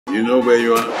You know where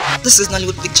you are? This is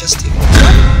Nollywoodpicturestv.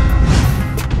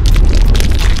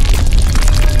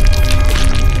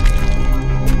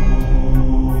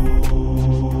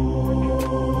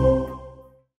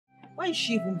 Why is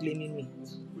she even blaming me?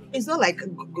 It's not like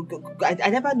I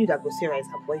never knew that Gosera is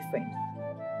her boyfriend.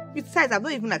 Besides, I've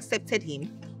not even accepted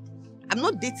him. I'm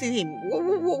not dating him.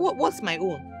 What's my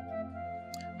own?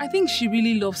 I think she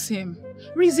really loves him.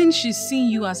 Reason she's seeing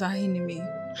you as her enemy.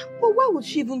 But why would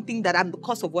she even think that I'm the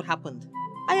cause of what happened?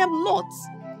 I am not.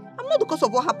 I'm not the cause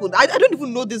of what happened. I don't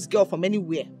even know this girl from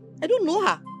anywhere. I don't know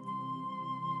her.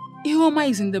 Ihoma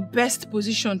is in the best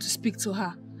position to speak to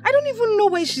her. I don't even know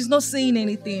why she's not saying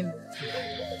anything.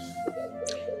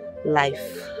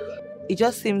 Life. It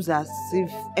just seems as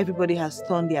if everybody has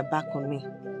turned their back on me.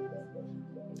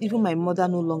 Even my mother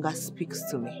no longer speaks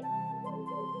to me.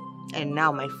 And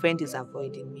now my friend is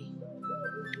avoiding me.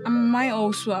 Am I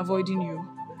also avoiding you?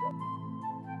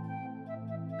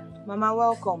 Mama,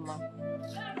 welcome, ma.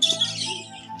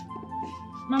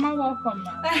 Mama, welcome,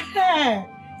 ma.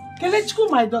 Kelechku,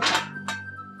 my daughter.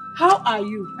 How are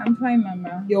you? I'm fine,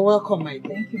 Mama. You're welcome, my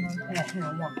dear. Thank you,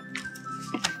 Mama.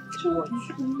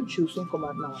 She'll soon come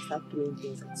out now and start throwing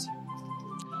things at you.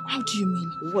 How do you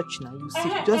mean? Watch now, you see.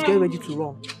 Just get ready to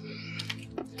run.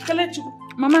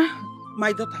 Kelechku. Mama.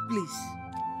 My daughter, please.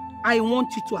 I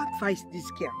want you to advise this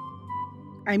girl.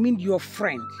 I mean your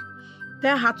friend.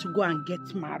 Tell her to go and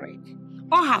get married.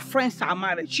 All her friends are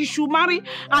married. She should marry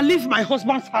and leave my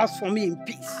husband's house for me in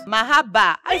peace.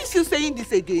 Mahaba, are you still saying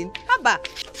this again? Haba.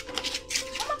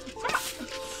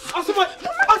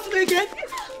 Ask me again.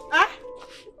 Huh?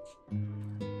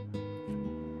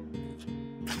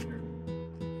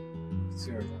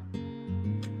 Sarah,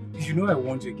 you know I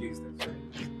warned you against that,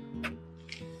 right?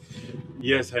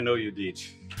 Yes, I know you did.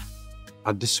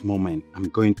 At this moment, I'm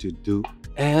going to do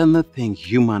anything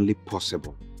humanly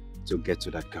possible to get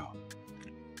to that girl.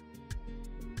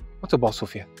 What about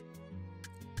Sophia?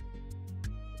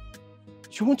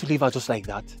 You want to leave her just like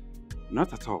that?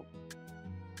 Not at all.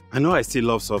 I know I still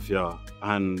love Sophia,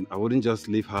 and I wouldn't just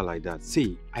leave her like that.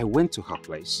 See, I went to her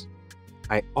place.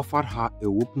 I offered her a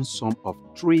whopping sum of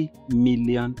 3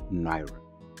 million naira,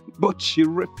 but she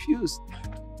refused.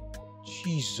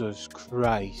 Jesus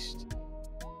Christ.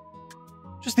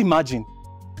 Just imagine,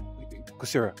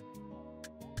 Kosera,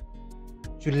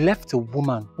 you left a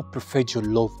woman who preferred your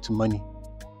love to money.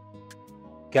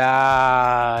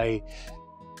 Guy,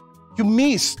 you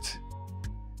missed.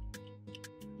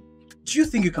 Do you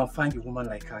think you can find a woman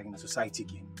like her in a society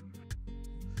again?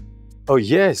 Oh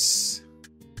yes.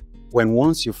 When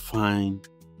once you find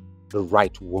the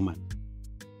right woman,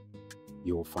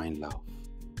 you will find love.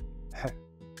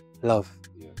 Love?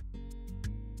 Yeah.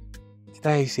 Did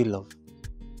I say love?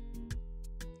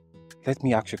 Let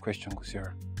me ask you a question,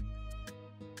 Kosera.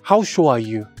 How sure are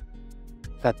you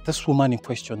that this woman in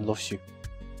question loves you?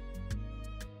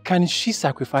 Can she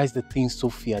sacrifice the things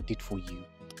Sophia did for you?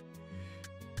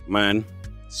 Man,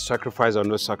 sacrifice or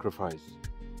no sacrifice,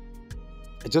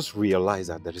 I just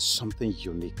realized that there is something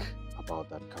unique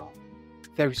about that girl.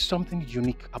 There is something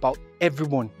unique about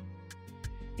everyone,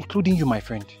 including you, my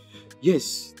friend.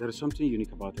 Yes, there is something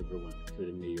unique about everyone,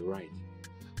 including me, you're right.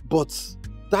 But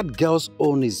that girl's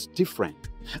own is different.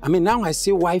 I mean, now I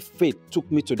see why fate took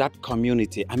me to that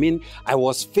community. I mean, I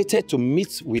was fated to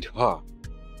meet with her.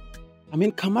 I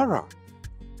mean, Kamara.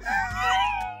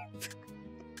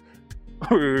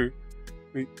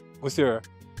 Wait, Kosera.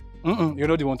 You're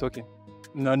not the one talking.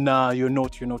 No, you're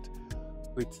not.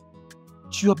 Wait.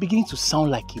 You are beginning to sound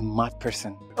like a mad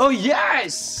person. Oh,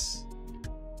 yes!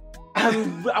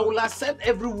 I will accept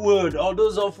every word, all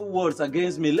those awful words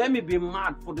against me. Let me be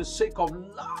mad for the sake of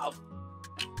love.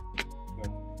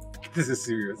 This is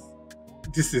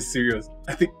serious.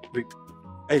 I think, wait.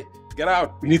 Hey, get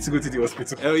out. We need to go to the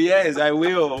hospital. Oh, yes, I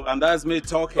will. And that's me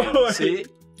talking. See?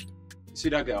 See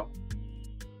that girl?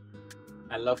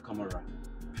 I love Kamara.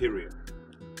 Period.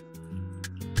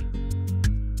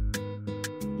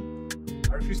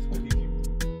 I refuse to believe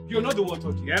you. You're not the one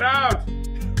talking. Get out!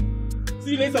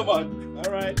 See you later, man.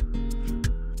 All right.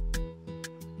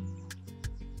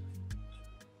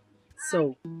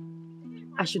 So,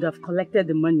 I should have collected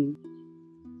the money.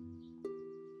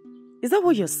 Is that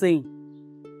what you're saying?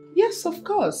 Yes, of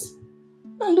course.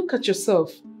 Now look at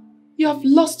yourself. You have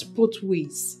lost both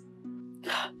ways.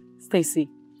 Stacy,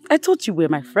 I thought you were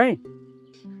my friend.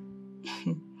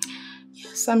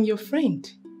 Yes, I'm your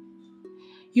friend.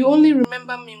 You only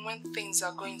remember me when things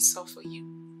are going south for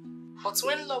you. But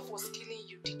when love was killing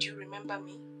you, did you remember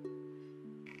me?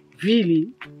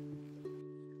 Really?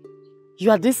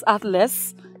 You are this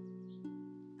heartless?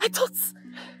 I thought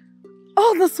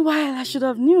all this while I should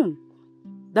have known.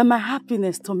 that my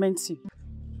happiness torments you?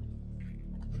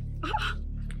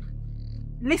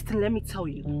 Listen, let me tell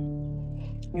you.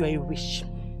 You are a witch.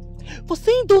 For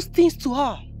saying those things to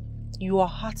her, you are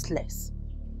heartless.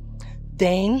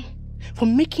 Then, for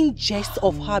making jest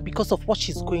of her because of what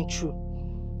she's going through,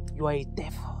 you are a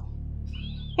devil.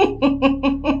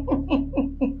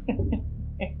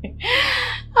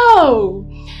 Oh,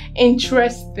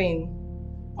 interesting.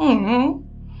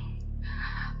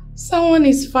 Someone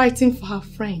is fighting for her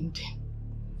friend.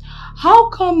 How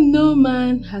come no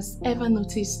man has ever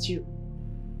noticed you?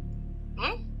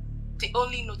 They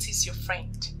only notice your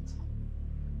friend.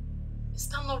 Is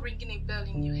that not ringing a bell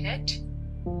in your head?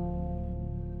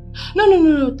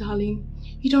 No, darling.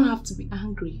 You don't have to be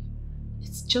angry.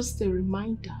 It's just a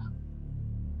reminder.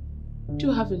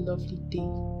 Do have a lovely day.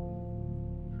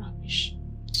 Rubbish.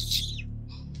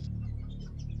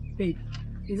 Babe,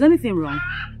 is anything wrong?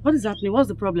 What is happening? What's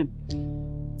the problem?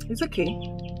 It's okay.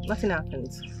 Nothing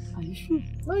happened. Are you sure?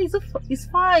 No, it's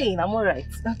fine. I'm alright.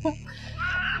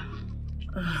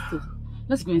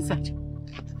 Let's go inside.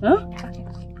 Huh?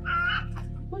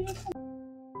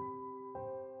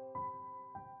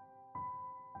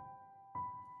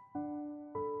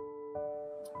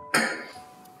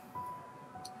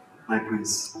 My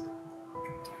prince,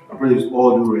 I pray with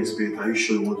all due respect, are you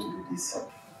sure you want to do this?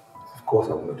 Of course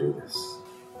I want to do this.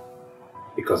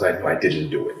 Because I know I didn't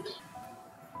do it.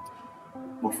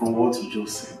 But from what you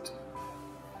just said,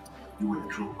 you were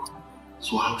drunk.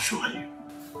 So how sure are you?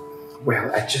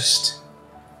 Well, I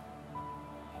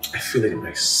feel it in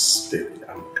my spirit.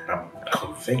 I'm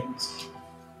convinced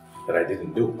that I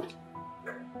didn't do it.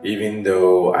 Even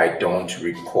though I don't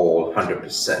recall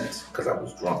 100% because I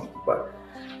was drunk, but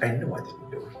I know I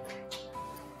didn't do it.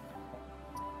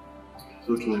 It's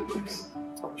okay, my prince.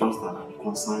 Just that I'm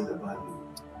concerned about you.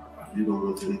 You don't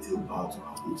want anything bad to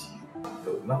happen to you.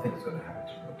 No, nothing is going to happen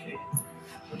to me, okay?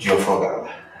 But your father,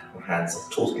 my hands are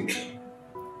totally clean.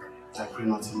 I pray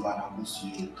nothing bad happens to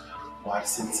you, but at the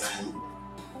same time,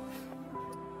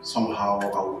 somehow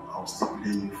I'll still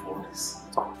blame you for this.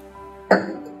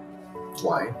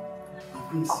 Why?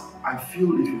 Prince, I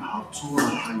feel if you had told her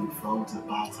how you felt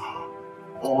about her,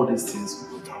 all these things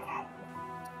would have happened.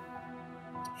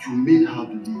 You made her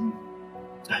believe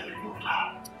that you loved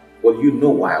her. Well, you know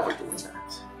why I was doing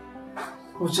that.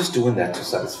 I was just doing that to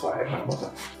satisfy my mother.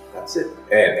 That's it.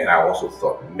 And I also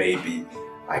thought maybe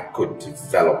I could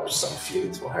develop some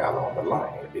feelings for her along the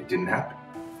line. It didn't happen.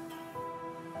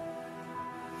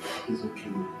 It's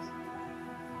okay.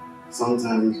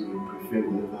 Sometimes we prefer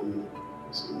we never make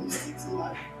some mistakes in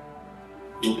life.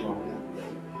 No problem.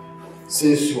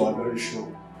 Since you are very sure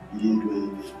you didn't do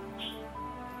anything,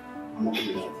 I'm okay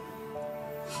with that.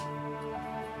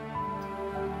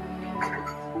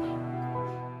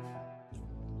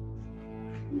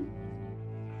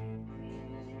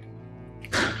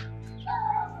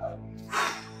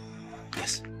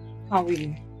 Yes. How are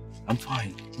you? I'm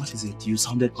fine. What is it? You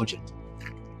sounded urgent.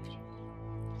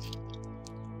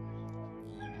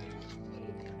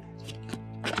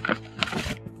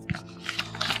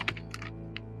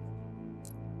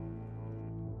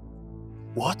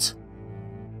 What?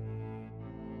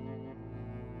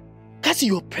 Cassie,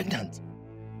 you're pregnant.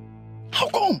 How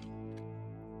come?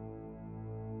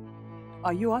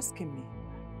 Are you asking me?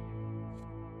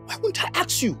 Why wouldn't I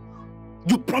ask you?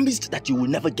 You promised that you will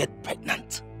never get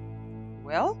pregnant.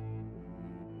 Well,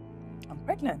 I'm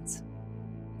pregnant.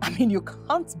 I mean, you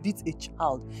can't beat a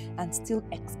child and still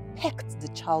expect the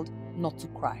child not to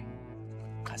cry.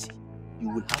 Cassie, you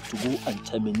will have to go and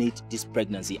terminate this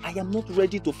pregnancy. I am not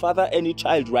ready to father any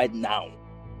child right now.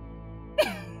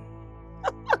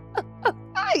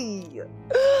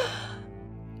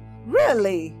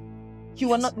 Really?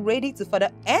 You are not ready to father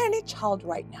any child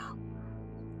right now?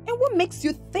 And what makes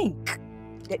you think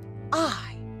that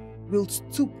I will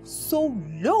stoop so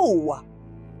low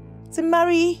to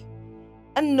marry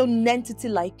a non-entity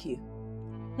like you?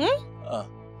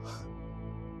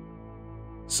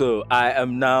 So I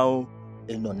am now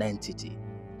a non-entity.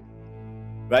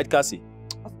 Right, Cassie?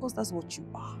 Of course, that's what you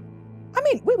are. I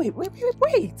mean,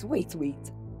 wait.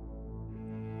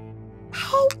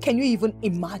 How can you even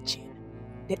imagine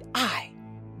that I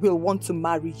will want to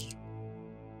marry you?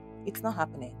 It's not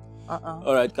happening.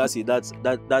 All right, Cassie, that's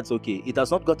okay. It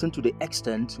has not gotten to the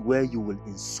extent where you will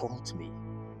insult me.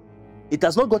 It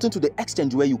has not gotten to the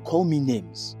extent where you call me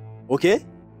names. Okay?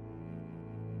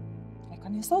 I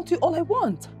can insult you all I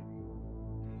want.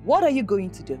 What are you going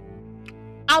to do?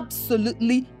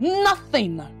 Absolutely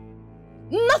nothing.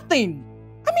 Nothing.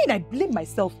 I mean, I blame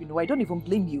myself, you know. I don't even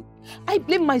blame you. I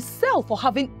blame myself for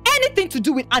having anything to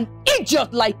do with an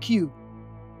idiot like you.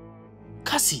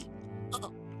 Cassie,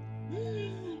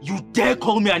 You dare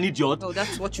call me an idiot? Oh,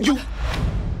 that's what you...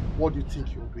 What do you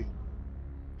think you're doing?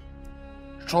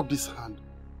 Drop this hand.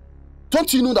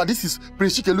 Don't you know that this is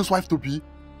Prince Chikelu's wife to be?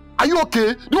 Are you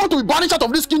okay? Do you want to be banished out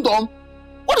of this kingdom?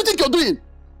 What do you think you're doing?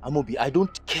 Amobi, I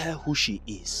don't care who she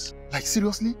is. Like,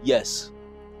 seriously? Yes.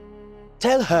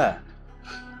 Tell her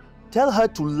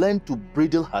to learn to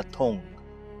bridle her tongue.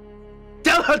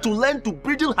 Tell her to learn to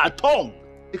bridle her tongue.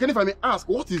 Again, if I may ask,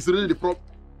 what is really the problem?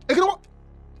 Again, what?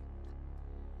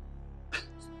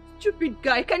 Stupid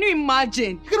guy, can you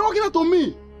imagine? You can walk out on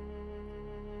me.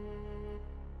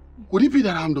 Could it be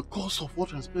that I'm the cause of what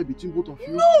transpired between both of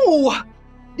you? No!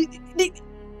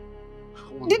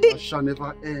 That shall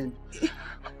never end.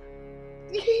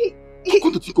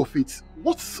 Come to think of it,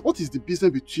 what is the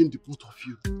business between the both of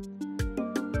you?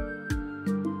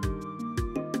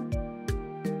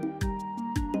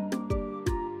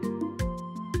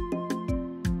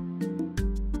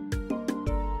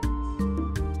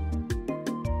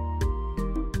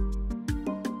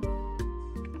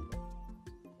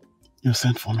 You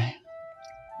sent for me?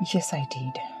 Yes, I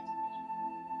did.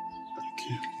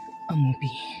 Okay. Amobi,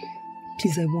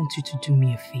 please, I want you to do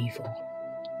me a favor.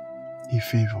 A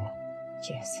favor?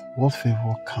 Yes. What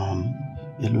favor can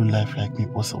a low life like me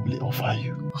possibly offer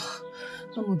you? Oh,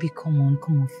 Amobi, come on,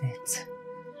 Vet.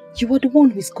 You are the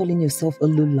one who is calling yourself a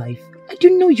low life. I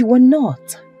didn't know you were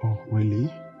not. Oh, really?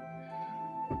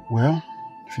 Well,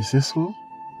 if you say so,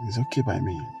 it's okay by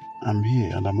me. I'm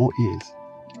here and I'm all ears.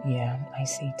 Yeah, I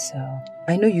see it so.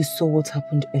 I know you saw what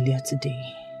happened earlier today.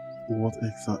 What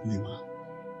exactly, ma?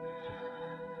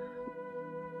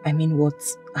 I mean, what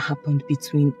happened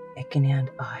between Ekene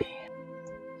and I.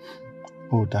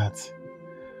 Oh, that.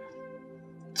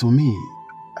 To me,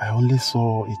 I only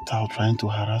saw a Tao trying to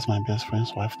harass my best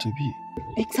friend's wife to be.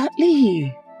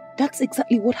 Exactly. That's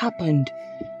exactly what happened.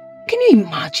 Can you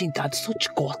imagine that?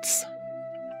 Such guts.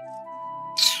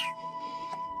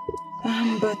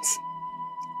 But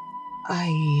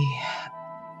I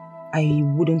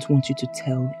wouldn't want you to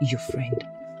tell your friend.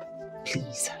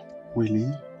 Please.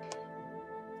 Really?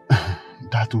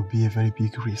 That would be a very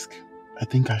big risk. I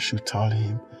think I should tell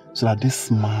him so that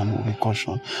this man will be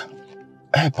cautioned.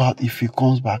 How about if he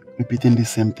comes back repeating the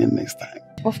same thing next time?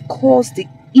 Of course, the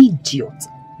idiot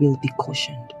will be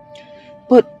cautioned.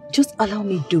 But just allow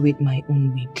me do it my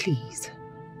own way, please.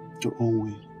 Your own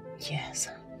way? Yes.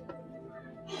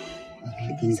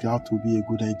 I think that would be a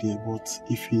good idea, but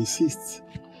if he insists,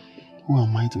 who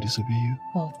am I to disobey you?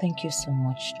 Oh, thank you so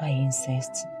much. I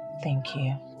insist. Thank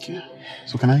you. Okay.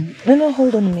 So can I? No,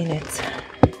 hold on a minute.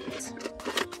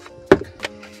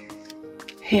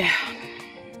 Here.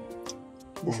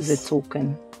 This is a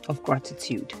token of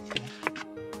gratitude.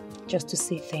 Just to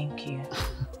say thank you.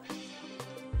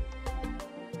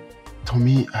 To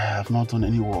me, I have not done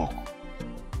any work.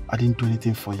 I didn't do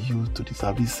anything for you to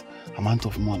deserve this amount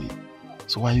of money.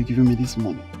 So why are you giving me this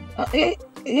money? I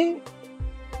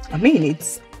mean,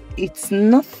 it's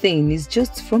nothing. It's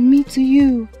just from me to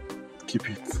you. Keep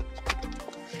it.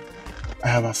 I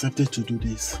have accepted to do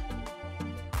this.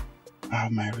 I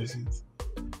have my reasons.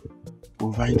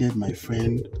 Provided my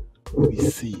friend will be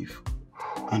safe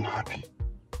and happy.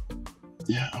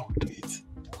 Yeah, I will do it.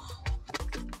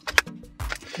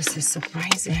 This is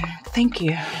surprising. Thank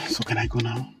you. So can I go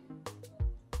now?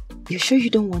 You sure you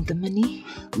don't want the money?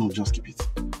 No, just keep it.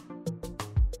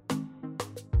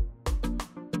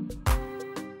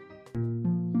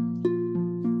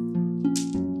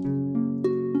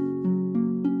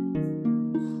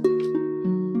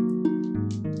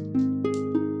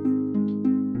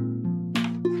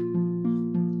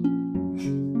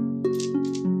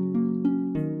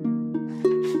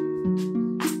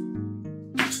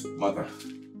 Mother.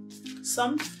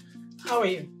 Son, how are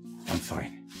you? I'm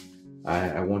fine.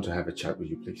 I want to have a chat with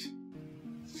you, please.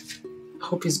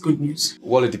 Hope it's good news.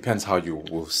 Well, it depends how you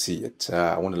will see it.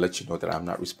 I want to let you know that I'm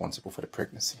not responsible for the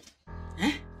pregnancy.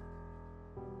 Eh?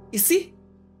 You see?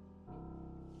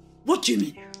 What do you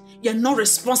mean? You're not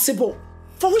responsible?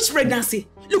 For which pregnancy?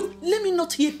 Look, let me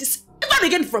not hear this ever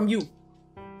again from you.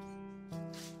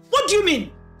 What do you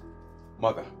mean?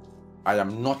 Mother, I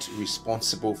am not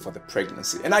responsible for the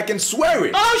pregnancy, and I can swear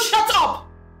it! Oh, shut up!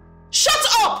 Shut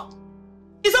up!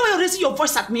 Is that why you're raising your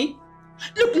voice at me?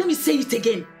 Look, let me say it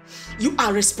again. You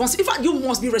are responsible. In fact, you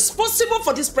must be responsible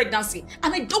for this pregnancy.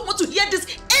 And I don't want to hear this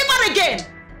ever again.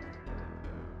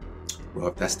 Well,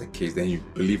 if that's the case, then you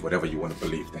believe whatever you want to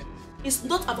believe then. It's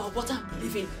not about what I'm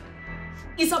believing.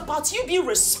 It's about you being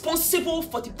responsible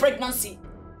for the pregnancy.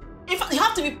 In fact, you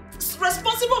have to be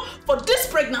responsible for this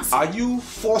pregnancy. Are you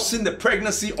forcing the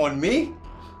pregnancy on me?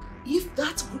 If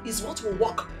that is what will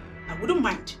work, I wouldn't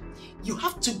mind. You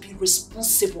have to be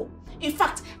responsible. In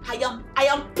fact, I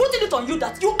am putting it on you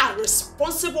that you are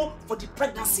responsible for the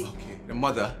pregnancy. Okay, the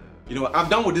mother, you know, I'm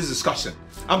done with this discussion.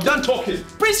 I'm done talking.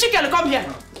 Prince Chicken, come here.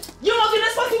 You must be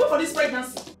responsible for this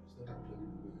pregnancy.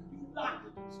 You lie.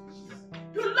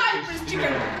 You lie, Prince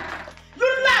Chicken. You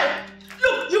lie.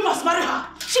 Look, you must marry her.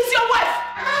 She's your wife.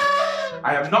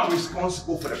 I am not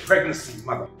responsible for the pregnancy,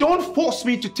 mother. Don't force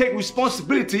me to take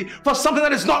responsibility for something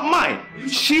that is not mine.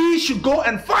 She should go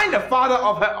and find the father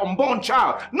of her unborn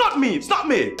child. Not me. It's not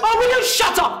me. Oh, will you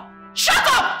shut up? Shut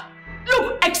up!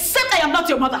 Look, except I am not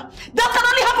your mother. That can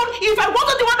only happen if I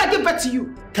wasn't the one that gave birth to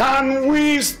you. Can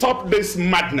we stop this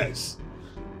madness?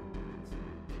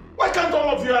 Why can't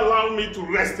all of you allow me to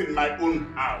rest in my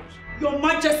own house? Your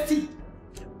Majesty,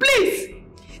 please,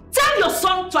 tell your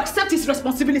son to accept his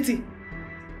responsibility.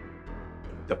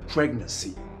 The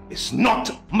pregnancy is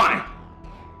not mine.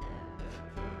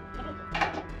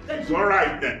 It's all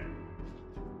right then.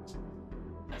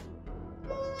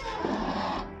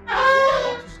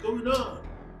 What's going on?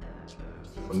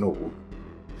 No.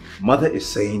 Mother is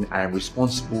saying I am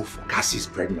responsible for Cassie's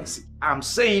pregnancy. I'm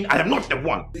saying I am not the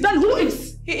one. Then who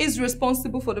is? He is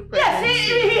responsible for the pregnancy. Yes,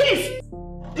 he is.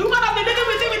 The woman have been living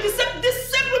with him in the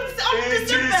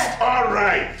same bed. All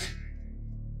right.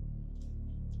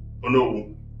 Oh no.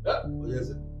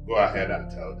 Yes, go ahead and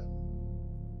tell them.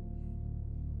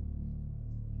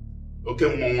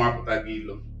 Okay, Mama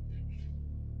Putagilo.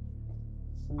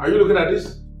 Are you looking at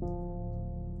this?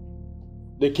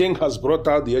 The king has brought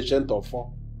out the ancient of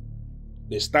four,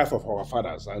 the staff of our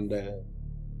fathers, and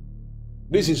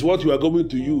this is what you are going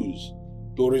to use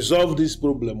to resolve this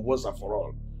problem once and for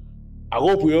all. I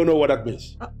hope we all know what that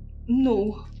means.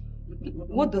 No.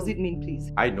 What does it mean,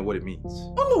 please? I know what it means.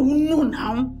 Oh, no,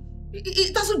 now.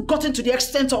 It hasn't gotten to the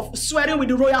extent of swearing with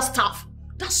the royal staff.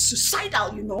 That's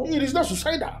suicidal, you know. It is not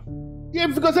suicidal. Yeah,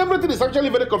 because everything is actually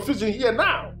very confusing here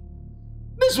now.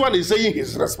 This one is saying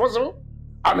he's responsible,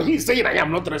 and he's saying I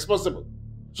am not responsible.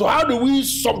 So how do we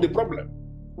solve the problem?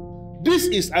 This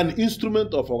is an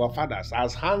instrument of our fathers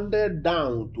as handed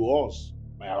down to us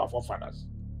by our forefathers.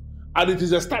 And it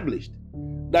is established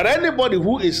that anybody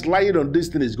who is lying on this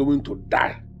thing is going to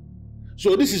die.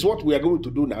 So this is what we are going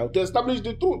to do now to establish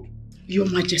the truth. Your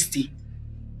Majesty,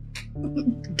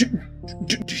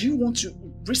 do you want to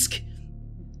risk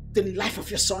the life of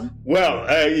your son? Well,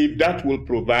 if that will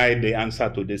provide the answer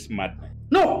to this madness.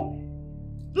 No!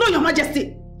 No, Your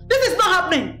Majesty! This is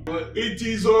not happening! It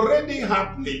is already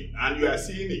happening, and you are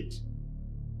seeing it.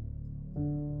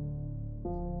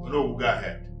 No, go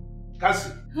ahead.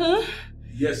 Cassie. Huh?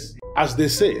 Yes. As they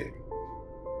say,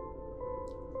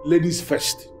 ladies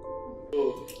first.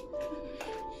 So,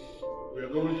 we are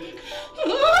going to...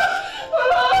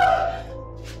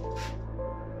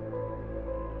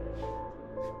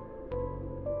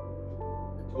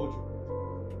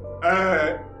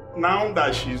 Now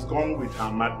that she's gone with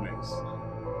her madness,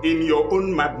 in your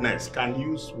own madness, can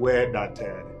you swear that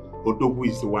Odogwu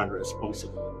is the one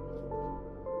responsible?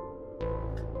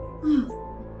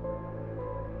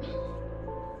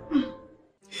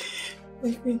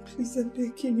 My queen, please, I'm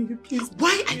begging you, please.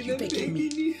 Why are you begging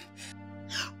me?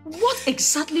 What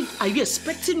exactly are you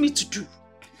expecting me to do?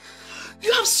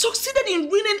 You have succeeded in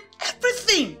ruining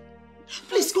everything.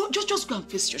 Please, go, just go and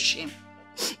face your shame.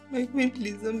 My queen,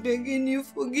 please, I'm begging you,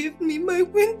 forgive me. My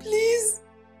queen, please.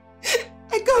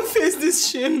 I can't face this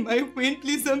shame, my queen.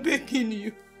 Please, I'm begging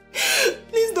you.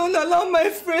 Please don't allow my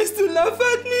friends to laugh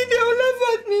at me. They'll laugh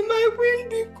at me, my queen,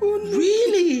 because...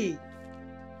 Really?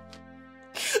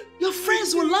 Your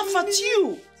friends will laugh at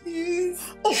you?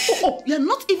 Yes. Oh, you're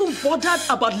not even bothered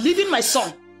about leaving my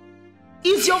son.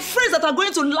 It's your friends that are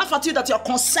going to laugh at you that you're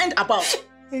concerned about.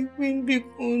 My queen,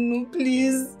 Bikono,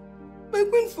 please. My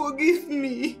queen, forgive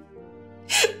me.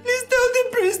 Please tell the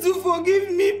prince to forgive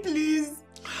me, please.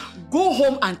 Go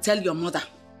home and tell your mother.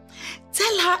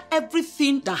 Tell her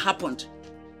everything that happened.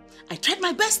 I tried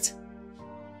my best.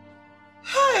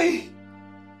 Hi.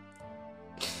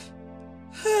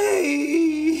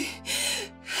 Hi.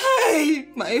 Hi,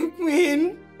 my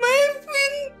queen. My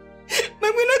queen.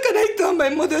 My queen, how can I tell my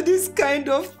mother this kind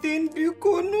of thing?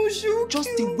 Bikono, just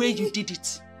the way you did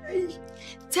it.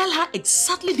 Tell her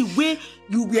exactly the way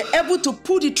you were able to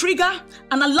pull the trigger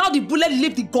and allow the bullet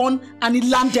leave the gun and it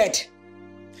landed.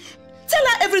 Tell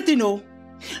her everything, oh.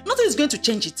 Nothing is going to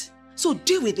change it. So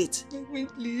deal with it. My queen,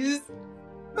 please.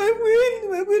 My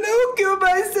queen, I will kill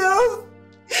myself.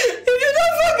 If you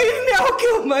don't forgive me, I'll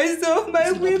kill myself.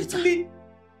 My queen, please.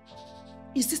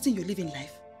 Is this thing you're living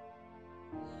life?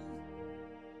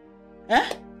 Eh?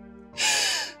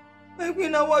 My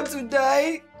queen, I want to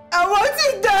die. I want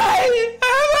to die!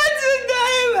 I want to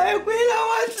die, my queen! I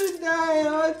want to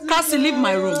die! Cassie, leave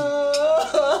my room.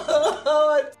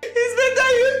 It's better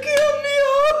you kill me!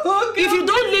 Oh, if you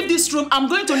don't leave this room, I'm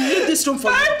going to leave this room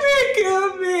for you.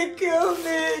 Kill me! Kill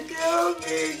me! Kill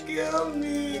me! Kill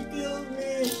me! Kill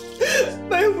me!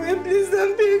 My queen, please,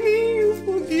 I'm begging you,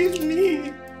 forgive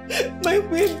me. My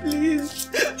queen, please.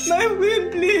 My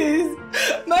queen, please.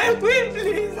 My queen,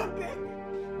 please, I'm begging.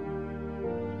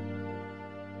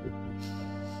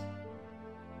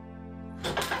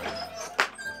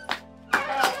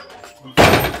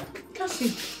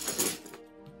 Cassie,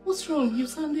 what's wrong? You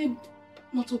sounded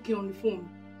not okay on the phone.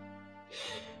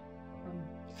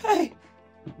 Hey!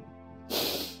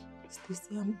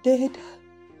 Stacey, I'm dead.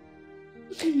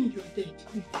 What do you mean you're dead?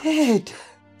 I'm dead.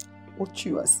 What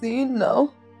you are seeing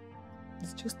now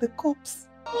is just the corpse.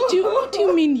 What do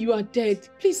you mean you are dead?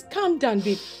 Please calm down,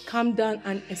 babe. Calm down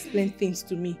and explain things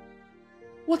to me.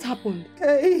 What happened?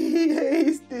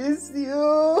 Hey, Stacey.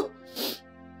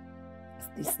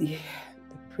 Stacey,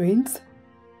 the prince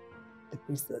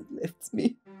has left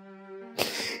me.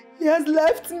 He has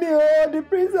left me, the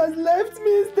prince has left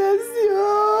me, Stacey.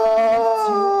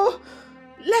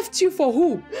 Left you for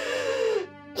who?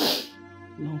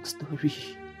 Long story.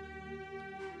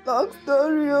 Long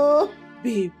story,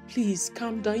 Babe, please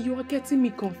calm down. You are getting me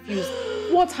confused.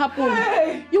 What happened?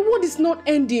 Hey. Your word is not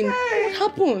ending. Hey. What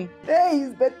happened? Hey,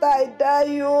 it's better I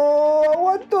die, I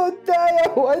want to die. I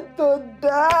want to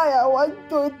die. I want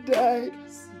to die.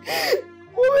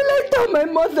 What will I tell my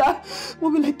mother?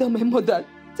 What will I tell my mother?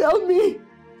 Tell me.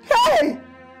 Hey!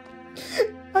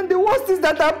 And the worst is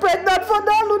that I'm pregnant for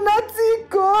that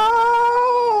lunatic.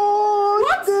 Oh,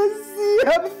 what?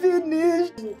 I'm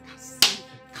finished.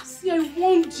 Cassie, I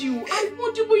warned you. I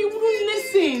warned you, but you wouldn't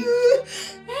listen.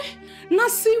 Now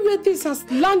see where this has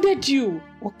landed you.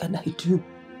 What can I do?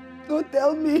 Don't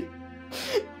tell me.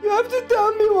 You have to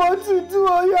tell me what to do,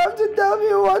 or you have to tell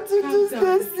me what to do,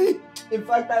 Stacey. In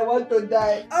fact, I want to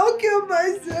die. I'll kill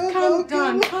myself.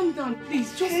 Calm down,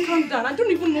 please. Just calm down. I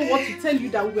don't even know what to tell you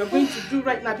that we are going to do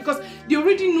right now because they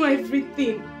already know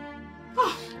everything.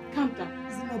 Calm down.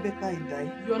 Is it not better I die?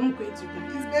 You are not going to die.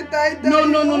 It's better I die.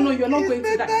 No, you're not going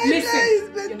to die.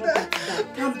 Listen, you're not going to die.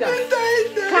 Calm down.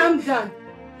 Calm down.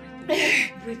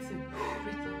 Breathe in.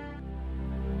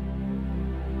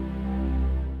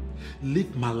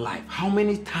 Live my life. How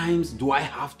many times do I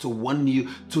have to warn you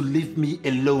to leave me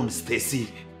alone,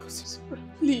 Stacey?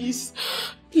 Please,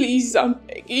 I'm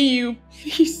begging you.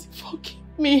 Please, forgive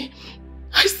me.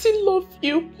 I still love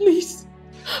you. Please,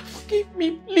 forgive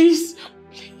me, please.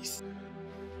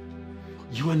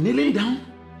 You are kneeling down?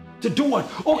 To do what?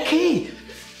 Okay.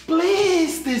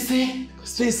 Please, Stacey.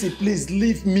 Stacey, please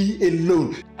leave me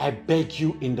alone. I beg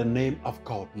you in the name of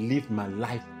God, leave my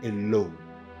life alone.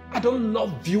 I don't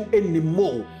love you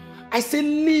anymore. I say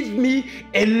leave me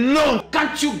alone.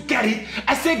 Can't you get it?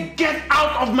 I say get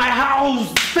out of my house.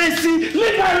 Stacey,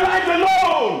 leave my life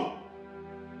alone.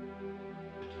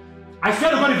 I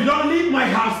swear to God, if you don't leave my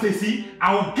house, Stacey,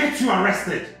 I will get you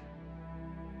arrested.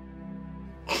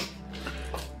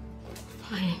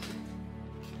 Fine.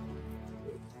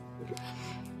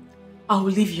 I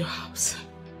will leave your house.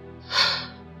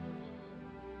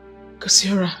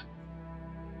 Kasiora,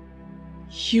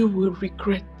 you will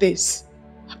regret this.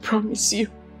 I promise you.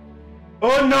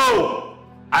 Oh no!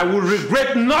 I will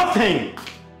regret nothing.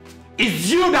 It's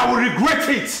you that will regret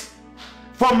it.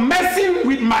 For messing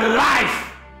with my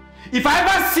life. If I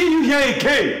ever see you here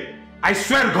again, I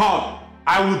swear to God,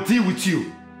 I will deal with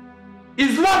you.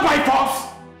 It's not by force.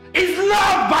 It's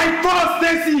not by force,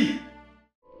 Stacey.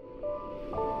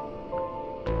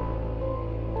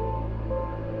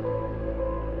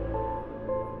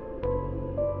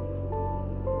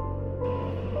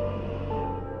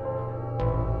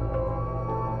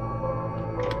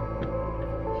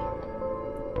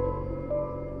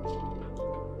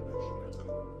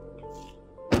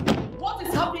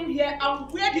 Here, and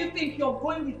where do you think you're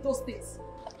going with those things?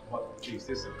 What? Please,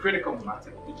 this is a critical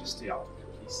matter. You just stay out of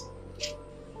it, please.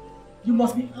 You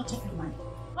must be out of your mind.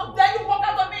 How dare you walk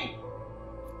out on me?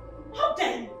 How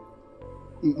dare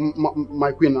you?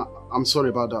 My queen, I'm sorry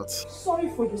about that. Sorry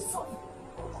for yourself.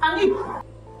 And you,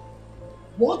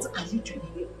 what are you doing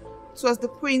here? It was the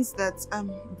prince that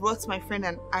brought my friend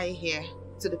and I here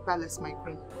to the palace, my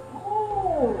queen.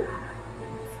 Oh,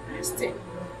 interesting.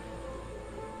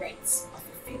 Right.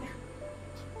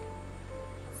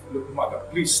 Look, mother,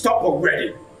 please stop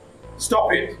already.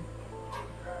 Stop it.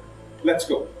 Let's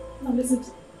go. Now listen to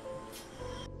me.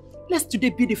 Let today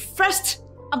be the first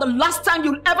and the last time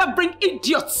you'll ever bring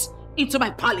idiots into my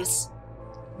palace.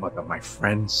 Mother, my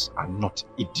friends are not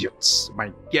idiots.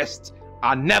 My guests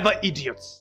are never idiots.